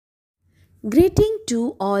Greeting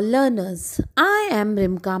to all learners. I am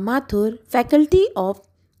Rimka Mathur, faculty of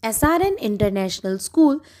SRN International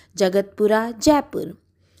School, Jagatpura, Jaipur.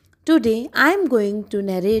 Today I am going to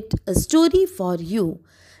narrate a story for you.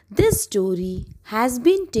 This story has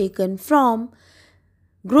been taken from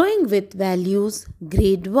Growing with Values,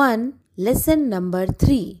 Grade 1, Lesson number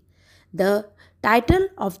 3. The title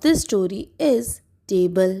of this story is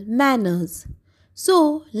Table Manners.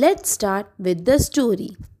 So let's start with the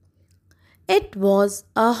story. It was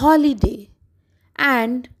a holiday,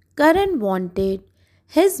 and Karan wanted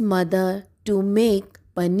his mother to make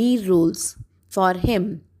paneer rolls for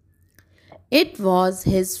him. It was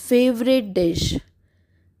his favorite dish.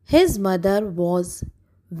 His mother was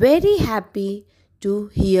very happy to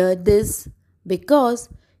hear this because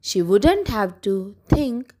she wouldn't have to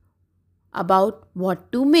think about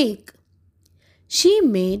what to make. She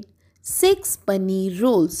made 6 paneer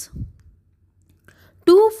rolls,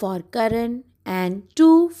 two for Karan and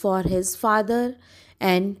two for his father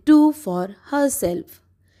and two for herself.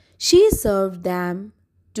 She served them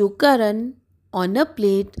to Karan on a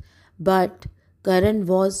plate, but Karan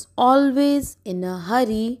was always in a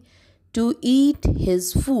hurry to eat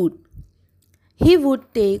his food. He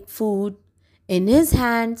would take food in his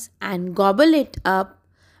hands and gobble it up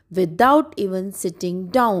without even sitting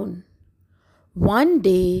down. One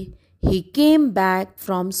day he came back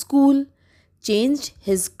from school, changed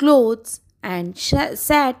his clothes, and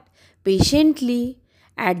sat patiently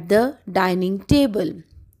at the dining table.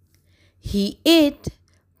 He ate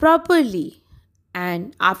properly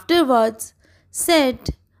and afterwards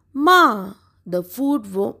said, "Ma, the food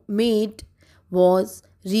made was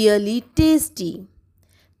really tasty.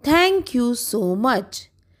 Thank you so much."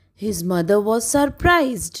 His mother was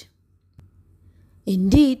surprised,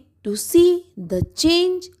 indeed, to see the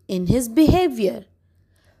change in his behavior.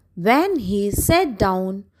 When he sat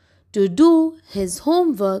down to do his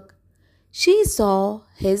homework, she saw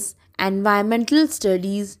his environmental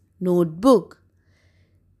studies notebook.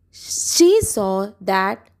 She saw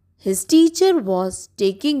that his teacher was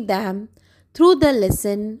taking them through the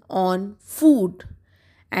lesson on food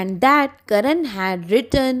and that Karan had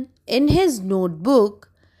written in his notebook,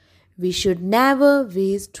 "We should never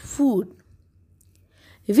waste food.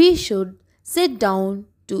 We should sit down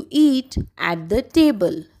to eat at the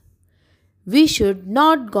table. We should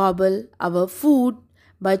not gobble our food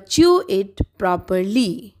but chew it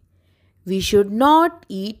properly. We should not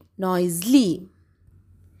eat noisily.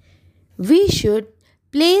 We should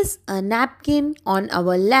place a napkin on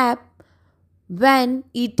our lap when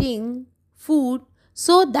eating food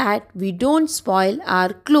so that we don't spoil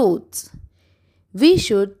our clothes. We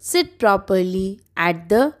should sit properly at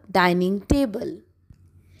the dining table.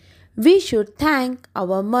 We should thank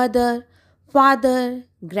our mother, father,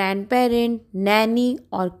 grandparent, nanny,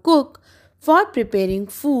 or cook for preparing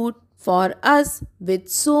food for us with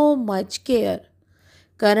so much care."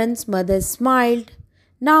 Karan's mother smiled.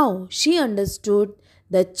 Now she understood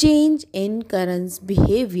the change in Karan's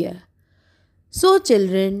behavior. So,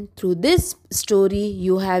 children, through this story,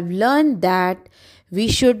 you have learned that we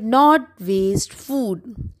should not waste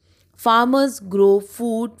food. Farmers grow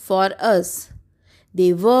food for us.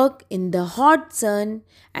 They work in the hot sun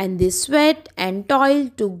and they sweat and toil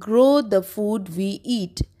to grow the food we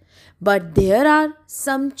eat. But there are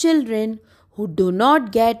some children who do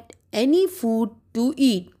not get any food to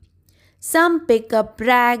eat. Some pick up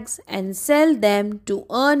rags and sell them to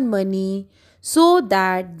earn money so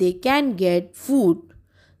that they can get food.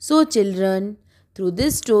 So, children, through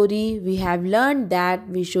this story, we have learned that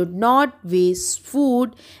we should not waste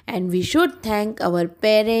food and we should thank our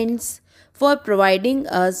parents for providing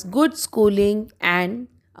us good schooling and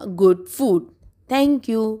good food. Thank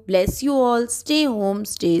you. Bless you all. Stay home.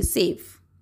 Stay safe.